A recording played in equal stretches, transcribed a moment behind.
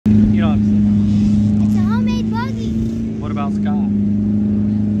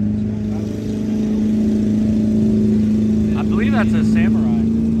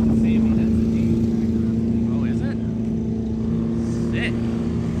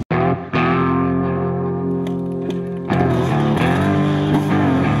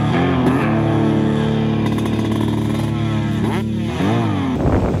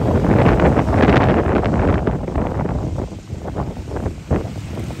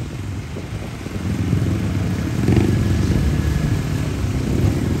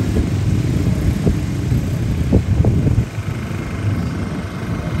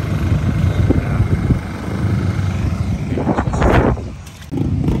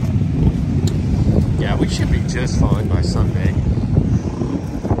should be just fine by Sunday.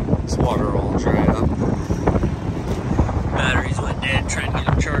 This water will dry up. Batteries went dead, trying to get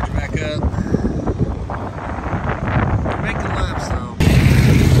them charged back up. We're making laps though.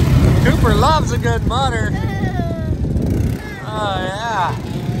 Cooper loves a good mutter. Oh yeah.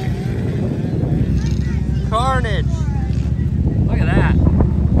 Carnage. Look at that.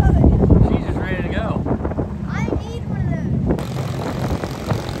 She's just ready to go. I need one of those.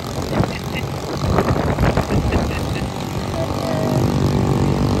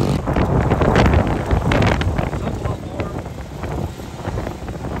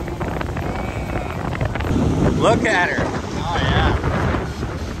 Look at her. Oh yeah.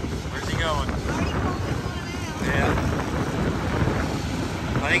 Where's he going? Yeah.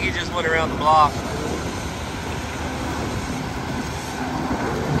 I think he just went around the block.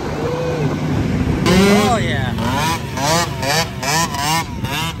 Oh yeah.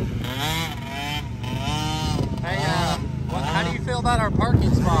 Hey, how do you feel about our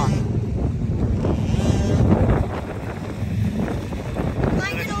parking spot?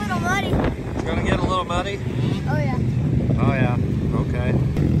 Might get a little muddy. It's gonna get a little muddy? Oh yeah. Oh yeah, okay.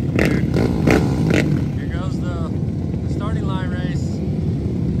 Here goes the starting line race.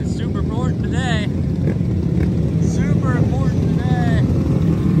 It's super important today. Super important today.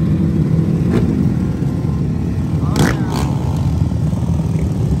 Oh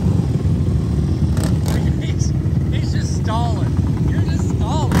yeah. He's just stalling. You're just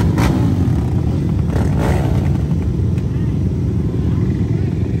stalling.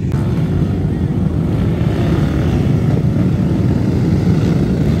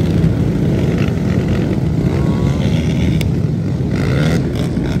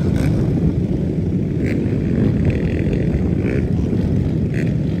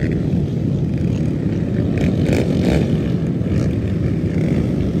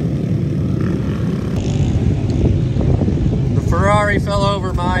 Ferrari fell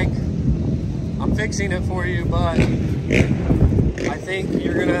over, Mike. I'm fixing it for you, but I think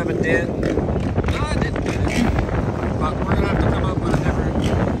you're gonna have a dent. No, I didn't get it. But we're gonna have to come up with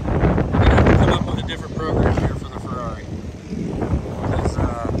a different program here for the Ferrari. Because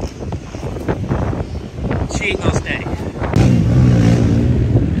she ain't gonna stay.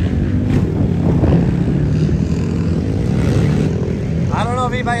 I don't know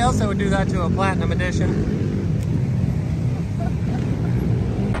if anybody else that would do that to a Platinum Edition.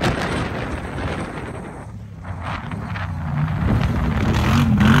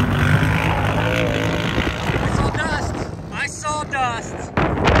 Dust.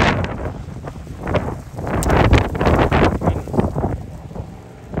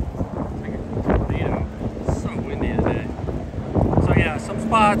 So windy today. So yeah, some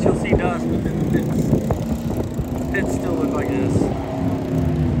spots you'll see dust, but then the pits still look like this.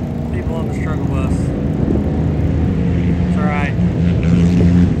 People on the struggle bus. It's alright.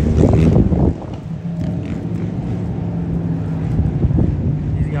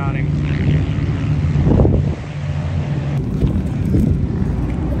 He's got him.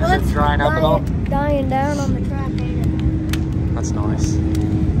 It's drying up at all? Dying down on the track, ain't it? That's nice.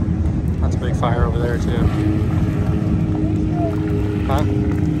 That's a big fire over there too. Huh?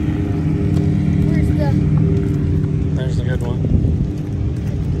 Where's the... There's the good one.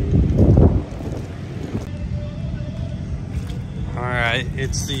 Alright,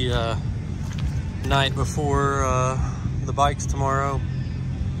 it's the night before the bikes tomorrow.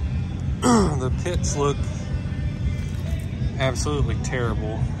 The pits look absolutely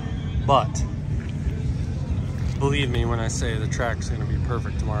terrible, but believe me when I say the track's going to be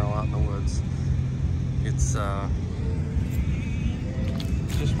perfect tomorrow out in the woods. It's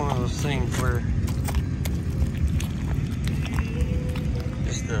just one of those things where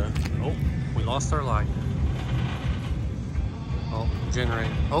just oh, we lost our light. Oh,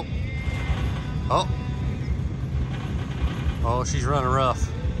 generator. Oh, she's running rough.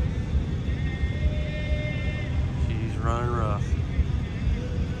 Running rough.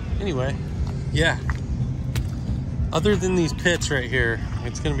 Anyway, yeah. Other than these pits right here,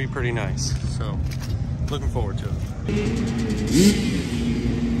 it's gonna be pretty nice. So, looking forward to it.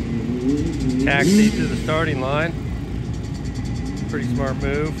 Taxi to the starting line. Pretty smart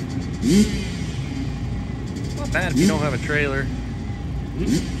move. Not bad if you don't have a trailer.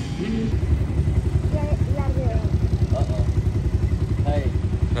 Uh-oh. Hey.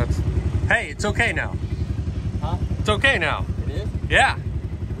 Hey, it's okay now. Huh? It's okay now. It is? Yeah.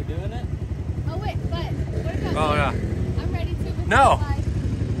 We're doing it? Oh wait, but what about Oh yeah. I'm ready to. No.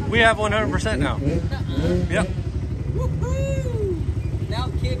 We have 100% now. Yep. Woohoo! Now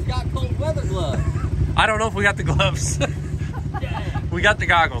kids got cold weather gloves. I don't know if we got the gloves. Dang. We got the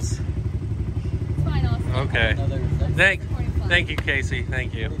goggles. It's fine, Austin. Okay. Thank you, Casey.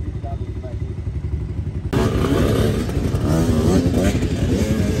 Thank you. Look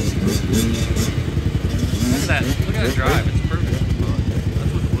at that. Look at that drive. It's perfect.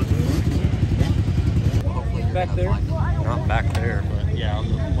 That's what the woods are like. Back there? Not back there, but yeah.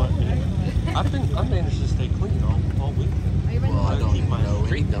 I've managed to stay clean all week. Well, I don't keep my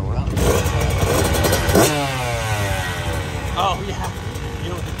street going up. Oh yeah. You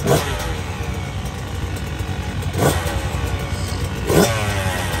don't get to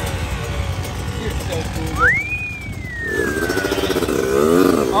You're so cool.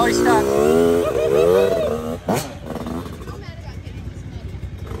 Oh, he stopped.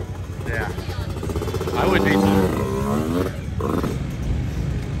 Yeah. I would be too.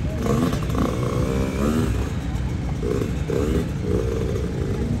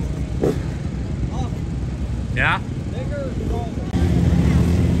 Yeah?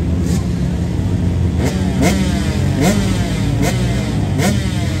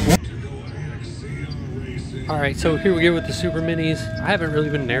 Alright, so here we go with the Super Minis. I haven't really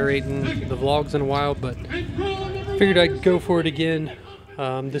been narrating the vlogs in a while, but figured I'd go for it again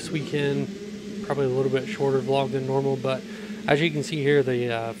this weekend. Probably a little bit shorter vlog than normal, but as you can see here,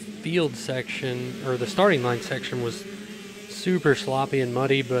 the field section, or the starting line section, was super sloppy and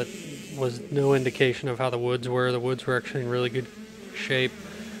muddy, but was no indication of how the woods were. The woods were actually in really good shape.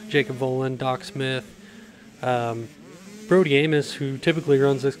 Jacob Volan, Doc Smith, Brody Amos, who typically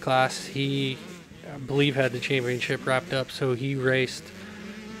runs this class, he, I believe, had the championship wrapped up, so he raced.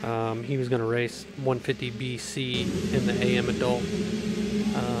 He was going to race 150 BC in the AM adult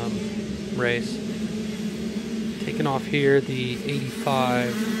race. Taking off here, the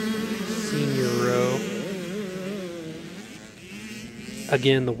 85 senior row.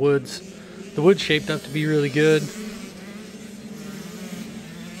 Again, the woods shaped up to be really good.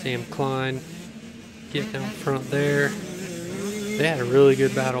 Sam Klein getting out front there. They had a really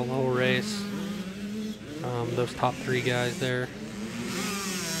good battle the whole race. Those top three guys there.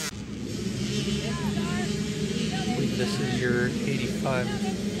 I believe this is your 85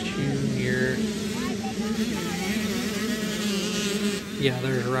 junior. Yeah,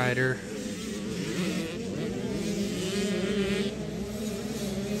 there's Ryder.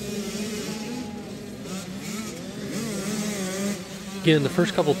 Again, the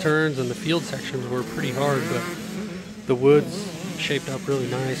first couple turns and the field sections were pretty hard, but the woods shaped up really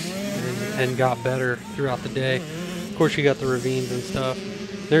nice and got better throughout the day. Of course, you got the ravines and stuff.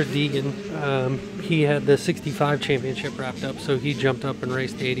 There's Deegan. He had the 65 championship wrapped up, so he jumped up and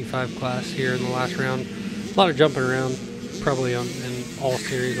raced the 85 class here in the last round. A lot of jumping around, probably in all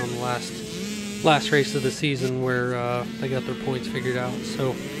series on the last race of the season where they got their points figured out.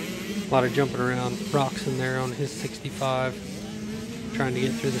 So a lot of jumping around. Rocks in there on his 65, trying to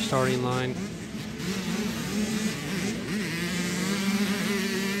get through the starting line.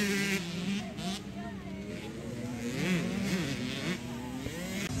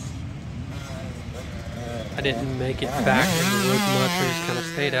 I didn't make it back in the woods much. I just kind of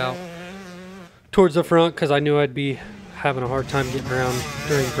stayed out towards the front because I knew I'd be having a hard time getting around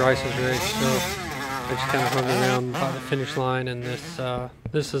during Bryce's race. So I just kind of hung around by the finish line, and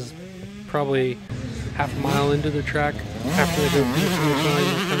this is probably half a mile into the track. After they go through the finish line,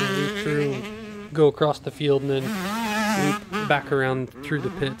 they kind of loop through and go across the field and then loop back around through the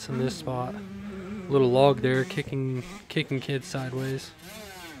pits in this spot. Little log there kicking kids sideways.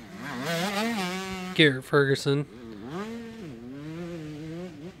 Garrett Ferguson.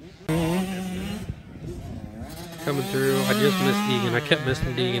 Coming through. I just missed Deegan. I kept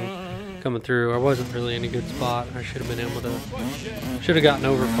missing Deegan coming through. I wasn't really in a good spot. I should have been able to, should have gotten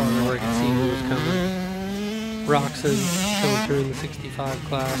over farther where I could see who was coming. Roxon coming through in the 65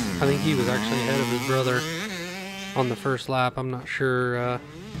 class. I think he was actually ahead of his brother on the first lap. I'm not sure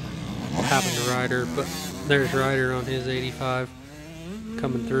what happened to Ryder, but there's Ryder on his 85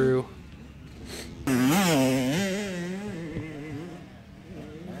 coming through. I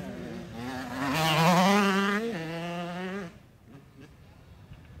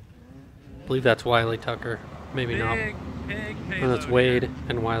believe that's Wiley Tucker. Maybe not. Oh, that's Wade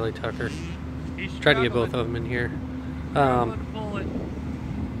and Wiley Tucker. Tried to get both of them in here.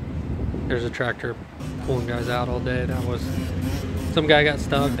 There's a tractor pulling guys out all day. That was, some guy got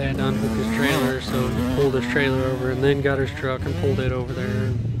stuck. They had to unhook his trailer, so he pulled his trailer over and then got his truck and pulled it over there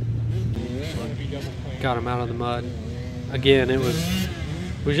and got him out of the mud. Again, it was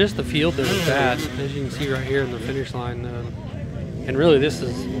just the field that was bad, as you can see right here in the finish line. And really, this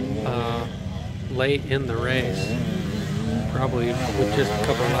is late in the race. Probably with just a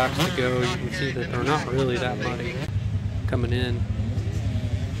couple laps to go, you can see that they're not really that muddy coming in.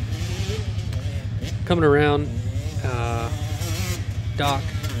 A coming around, Doc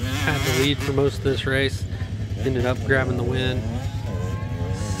had the lead for most of this race. Ended up grabbing the win.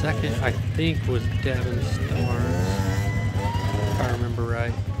 Second, I think, was Devin Starnes, if I remember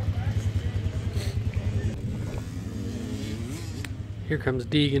right. Here comes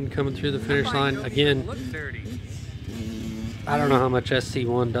Deegan coming through the finish line. Again, I don't know how much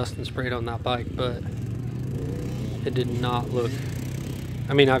SC1 Dustin sprayed on that bike, but it did not look...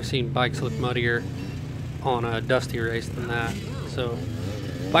 I mean, I've seen bikes look muddier on a dusty race than that. So,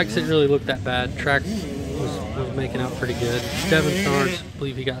 bikes didn't really look that bad. Track was making out pretty good. Devin Starnes, I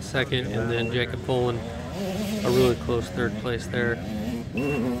believe he got second, and then Jacob Poland, a really close third place there.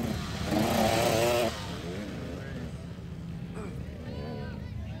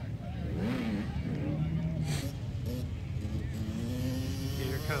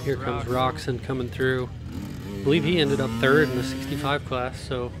 Here comes Roxon coming through. I believe he ended up third in the 65 class,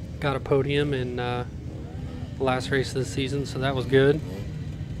 so got a podium in the last race of the season, so that was good.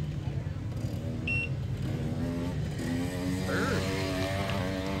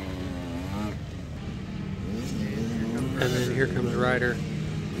 And then here comes Ryder.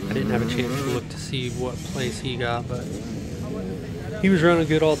 I didn't have a chance to look to see what place he got, but he was running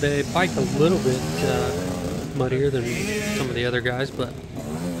good all day. Bike a little bit muddier than some of the other guys, but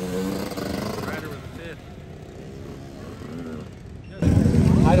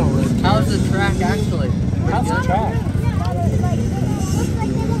I don't really. How's the track actually? How's the track?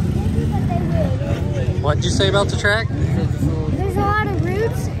 what did you say about the track? There's a lot of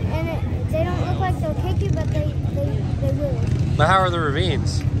roots, and they don't look like they'll kick you, but they will. But how are the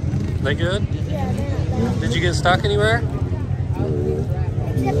ravines? They good? Yeah, they're not bad. Did you get stuck anywhere? Except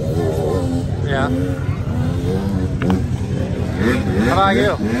the first one. Yeah. How about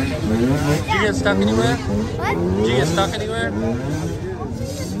you? Did you get stuck anywhere? What? Did you get stuck anywhere?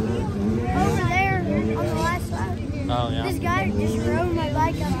 Over there on the last side. Oh, yeah. This guy just rode my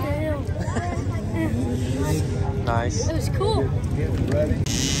bike up the hill. Nice. It was cool.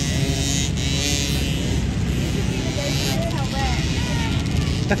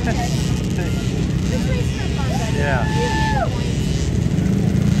 Yeah.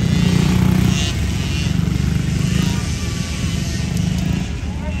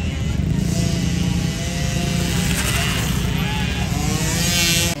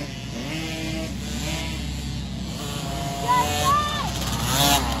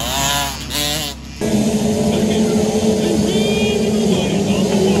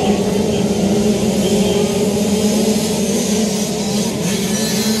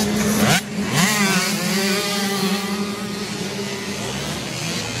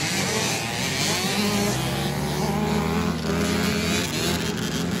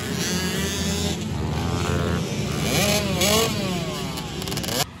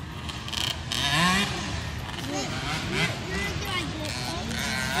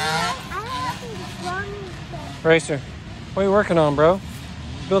 Racer, what are you working on, bro?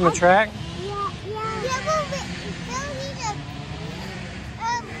 Building the track? Yeah, we'll need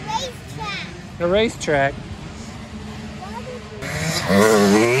a racetrack. The racetrack.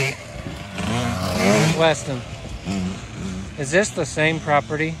 Weston, is this the same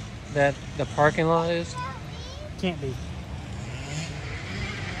property that the parking lot is? Can't be.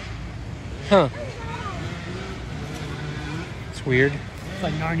 Huh. It's weird. It's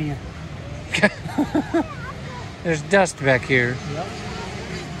like Narnia. There's dust back here. Yep.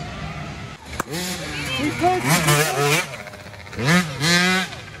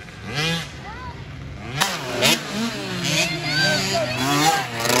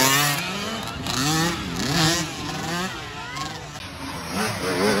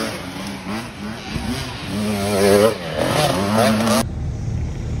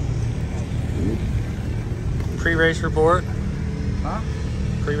 Pre-race report. Huh?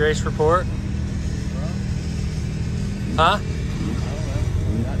 Pre-race report. Huh? Did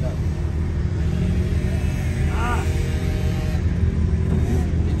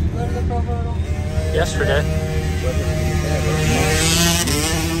you go to the Pro Hurdle? Yesterday.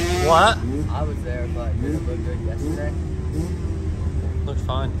 What? I was there, but did it look good yesterday? Looked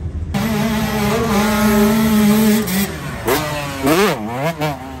fine.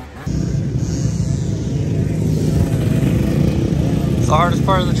 It's the hardest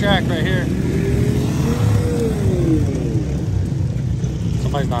part of the track right here.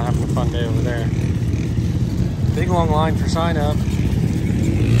 Somebody's not having a fun day over there. Big long line for sign up.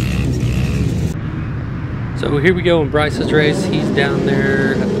 So here we go in Bryce's race. He's down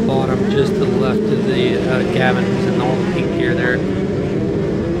there at the bottom, just to the left of the Gavin, who's in all the pink gear there.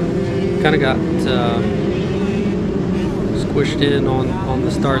 Kind of got squished in on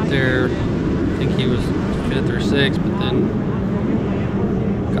the start there. think he was 5th or 6th, but then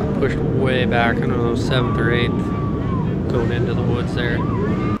got pushed way back. I don't know, 7th or 8th, going into the woods there.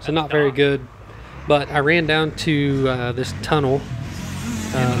 So not very good. But I ran down to this tunnel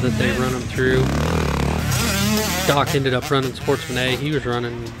that they run them through. Doc ended up running Sportsman A. He was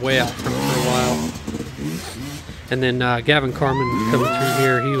running way out front for a while. And then Gavin Carmen coming through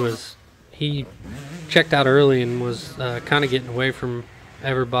here, he checked out early and was kind of getting away from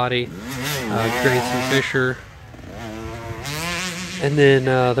everybody. Grayson Fisher. And then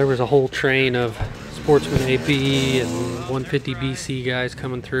there was a whole train of Sportsman AB and 150 BC guys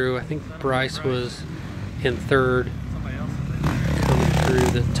coming through. I think Bryce was in 3rd coming through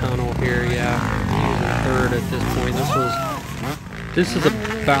the tunnel here. Yeah, he was in 3rd at this point. This is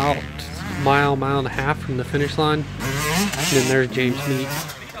about a mile and a half from the finish line. And then there's James Meek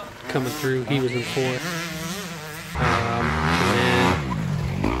coming through. He was in 4th.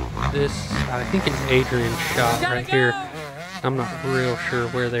 And this, I think it's Adrian's shot right here. I'm not real sure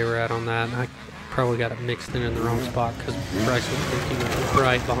where they were at on that. I probably got it mixed in the wrong spot because Bryce was thinking it was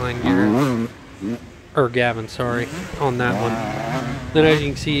right behind Garrett. Or Gavin, sorry, on that one. Then as you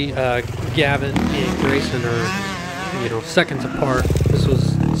can see, Gavin and Grayson are, seconds apart. This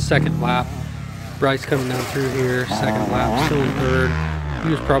was 2nd lap. Bryce coming down through here, 2nd lap, still in 3rd. He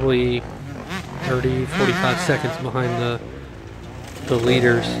was probably 30, 45 seconds behind the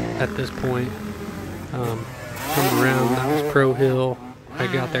leaders at this point. Coming around, that was Pro Hill. I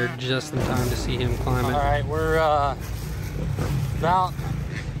got there just in time to see him climb it. All right, we're on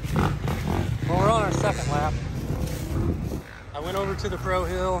our 2nd lap. I went over to the Pro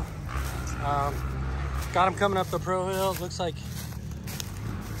Hill, got him coming up the Pro Hill. It looks like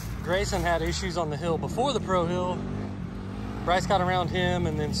Grayson had issues on the hill before the Pro Hill. Bryce got around him,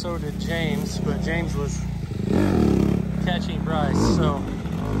 and then so did James, but James was catching Bryce. So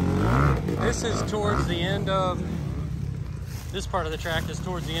this is towards the end of, this part of the track is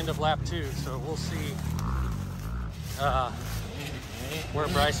towards the end of lap 2, so we'll see where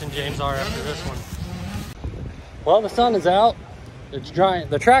Bryce and James are after this one. Well, the sun is out. It's dry.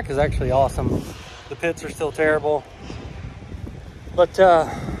 The track is actually awesome. The pits are still terrible. But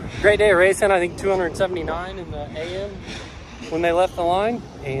great day of racing. I think 279 in the AM when they left the line.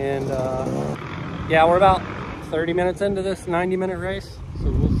 And yeah, we're about 30 minutes into this 90-minute race.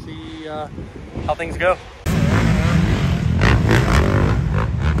 So we'll see how things go.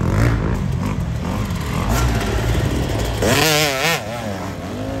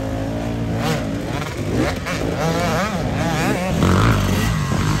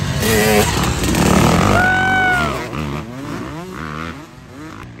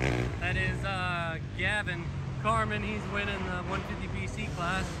 That is Gavin Carmen. He's winning the 150 BC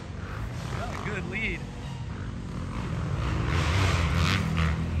class. Oh, good lead.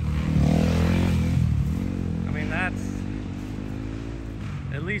 I mean, that's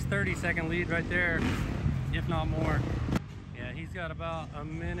at least 30-second lead right there, if not more. Yeah, he's got about a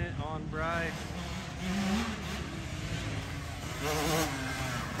minute on Bryce.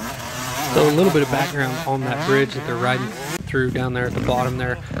 So a little bit of background on that bridge that they're riding through down there at the bottom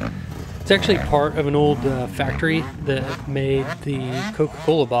there. It's actually part of an old factory that made the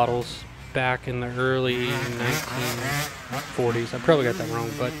Coca-Cola bottles back in the early 1940s. I probably got that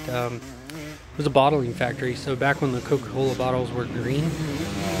wrong, but it was a bottling factory. So back when the Coca-Cola bottles were green,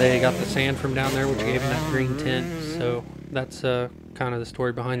 they got the sand from down there, which gave them that green tint. So that's kind of the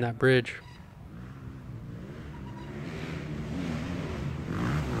story behind that bridge.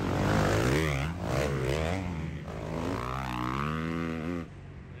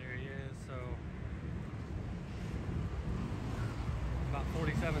 There he is. So about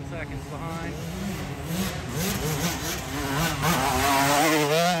 47 seconds behind.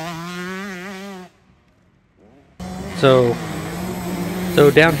 So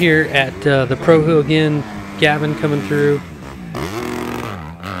down here at the Pro Hill again, Gavin coming through.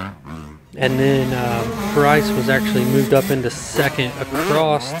 And then Bryce was actually moved up into 2nd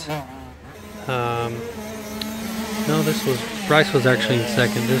across. No, Bryce was actually in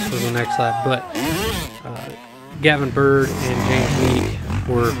 2nd. This was the next lap, but Gavin Bird and James Meek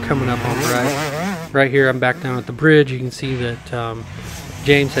were coming up on Bryce. Right here, I'm back down at the bridge. You can see that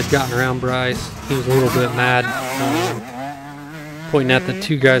James had gotten around Bryce. He was a little bit mad, pointing at the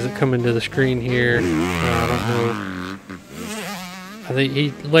 2 guys that come into the screen here. I don't know. I think he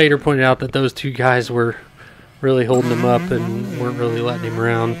later pointed out that those 2 guys were really holding him up and weren't really letting him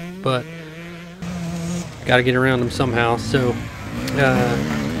around, but got to get around him somehow. So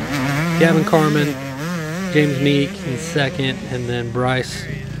Gavin Carmen, James Meek in 2nd, and then Bryce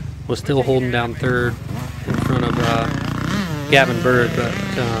was still holding down 3rd in front of Gavin Bird, but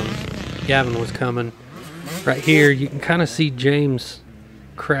Gavin was coming. Right here, you can kind of see James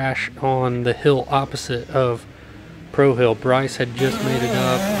crash on the hill opposite of Pro Hill. Bryce had just made it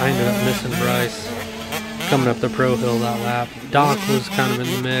up. I ended up missing Bryce coming up the Pro Hill that lap. Doc was kind of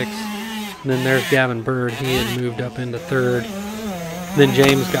in the mix. And then there's Gavin Bird. He had moved up into third. Then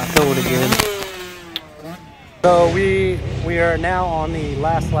James got going again. So we are now on the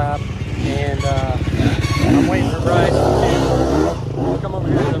last lap, and I'm waiting for Bryce to come over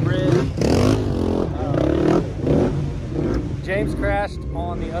here to the bridge. James crashed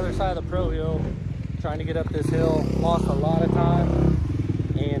on the other side of the Pro Hill, trying to get up this hill. Lost a lot of time,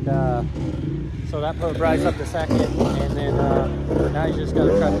 and so that put Bryce up to second, and then now he's just got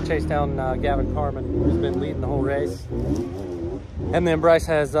to try to chase down Gavin Carmen, who's been leading the whole race. And then Bryce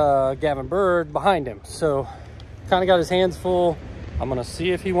has Gavin Bird behind him, so kind of got his hands full. I'm gonna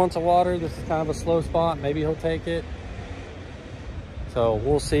see if he wants a water. This is kind of a slow spot. Maybe he'll take it. So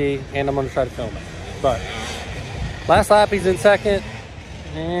we'll see, and I'm gonna try to film it. But last lap he's in second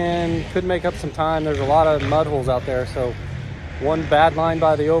and could make up some time. There's a lot of mud holes out there, so one bad line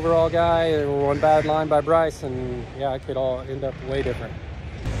by the overall guy or one bad line by Bryce, and yeah, it could all end up way different.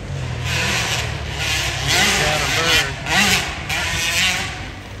 Gavin Bird.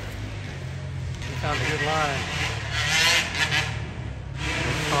 He found a good line.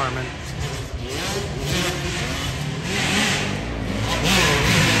 There's Carmen.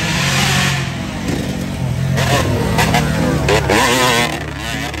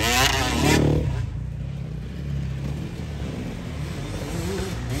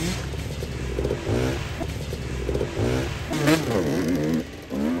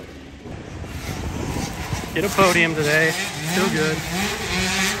 Get a podium today, still good.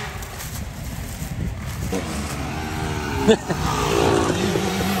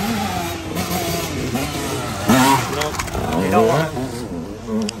 Nope, you don't want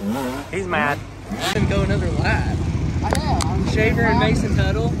it. He's mad. And go another lap. I know. Shaver and Mason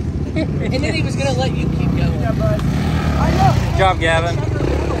Tuttle. And then he was going to let you keep going. Yeah, bud. I know. Good job, Gavin.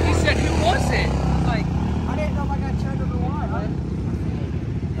 He said, who was it? Like, I didn't know if I got checked or what.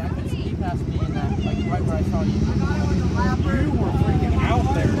 yeah, I could see past me in that, like right where I saw you. You were freaking out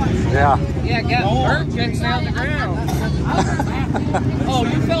there. Yeah. Yeah, Gavin Bird checks down the ground. Oh,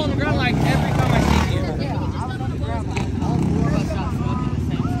 you fell on the ground like every time I see you. Yeah, I was on the ground. All four of us got swept in the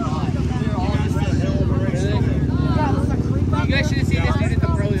same spot. We were all just in the middle of the race. You guys should have seen this dude at the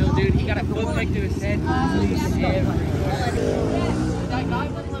Pro Hill, dude. He got a foot kick to his head. That guy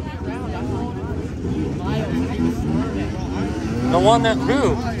wouldn't let me around. I told him. Miles, he was swerving. The one that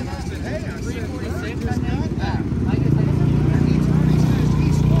who? 346 right now.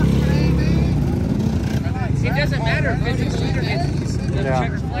 It doesn't matter if it's a shooter. It's the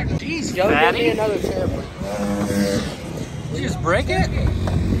checkered flag. Jeez, go get me another chair. Did you just break it?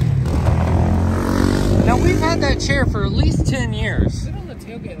 Now we've had that chair for at least 10 years.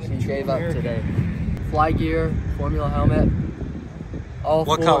 She gave up today. Fly gear, Formula helmet. All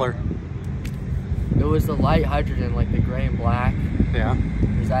What four. color? It was the light hydrogen, like the gray and black. Yeah.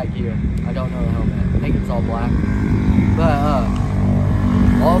 It was that gear. I don't know the helmet. I think it's all black. But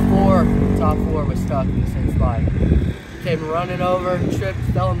all four, top four was stuck in the same spot. Came running over, tripped,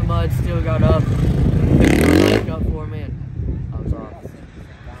 fell in the mud, still got up. Picked up for me, and I was off.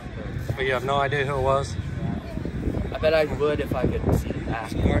 But you have no idea who it was? I bet I would if I could see the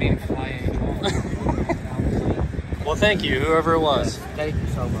back. Guardian Fly Angel. Well, thank you, whoever it was. Yes, thank you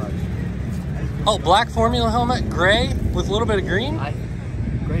so much. Oh, black Formula helmet, gray with a little bit of green?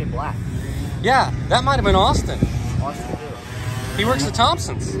 Gray and black. Yeah, that might have been Austin. Austin too. He works at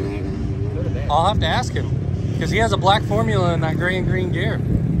Thompson's. Could have been. I'll have to ask him because he has a black Formula in that gray and green gear.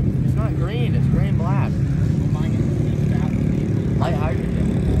 It's not green, it's gray and black. Light hydrogen.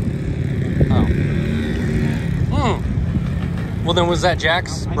 Oh. Well, then was that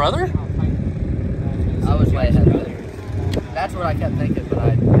Jack's brother? I was way ahead of it. That's what I kept thinking, but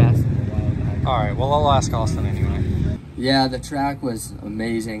I passed it a while back. All right, well, I'll ask Austin anyway. Yeah, the track was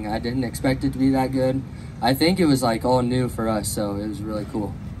amazing. I didn't expect it to be that good. I think it was like all new for us, so it was really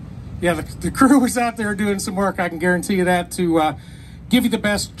cool. Yeah, the crew was out there doing some work, I can guarantee you that, to give you the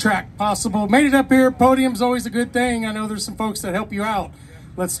best track possible. Made it up here. Podium's always a good thing. I know there's some folks that help you out.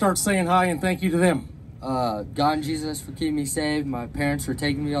 Let's start saying hi and thank you to them. God and Jesus for keeping me safe. My parents for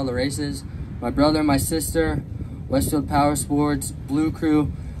taking me to all the races. My brother and my sister. Westfield Power Sports, Blue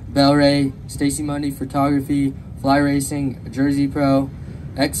Crew, Bell Ray, Stacy Mundy Photography, Fly Racing, Jersey Pro,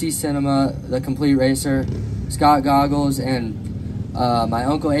 XC Cinema, The Complete Racer, Scott Goggles, and my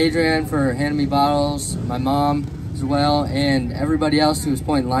Uncle Adrian for handing me bottles, my mom as well, and everybody else who was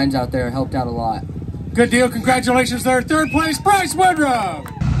pointing lines out there helped out a lot. Good deal. Congratulations there. Third place, Bryce Woodruff.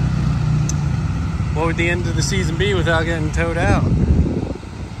 What would the end of the season be without getting towed out?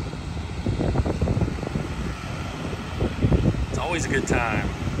 It's always a good time.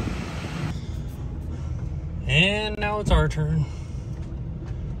 And now it's our turn.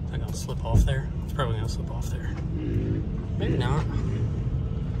 Is that gonna slip off there? It's probably gonna slip off there. Maybe not.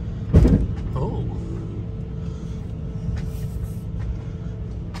 Oh.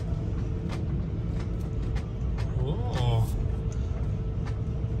 Whoa.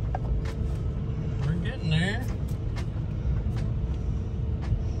 We're getting there.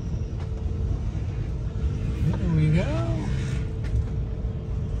 There we go.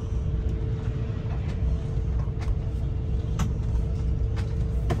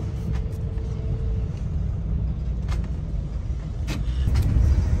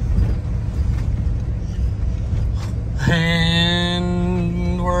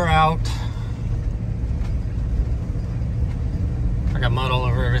 And we're out. I got mud all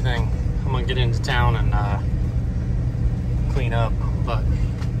over everything. I'm gonna get into town and clean up, but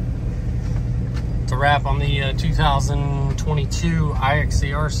it's a wrap on the 2022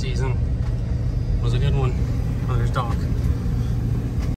 IXCR season. It was a good one. Oh, there's Doc.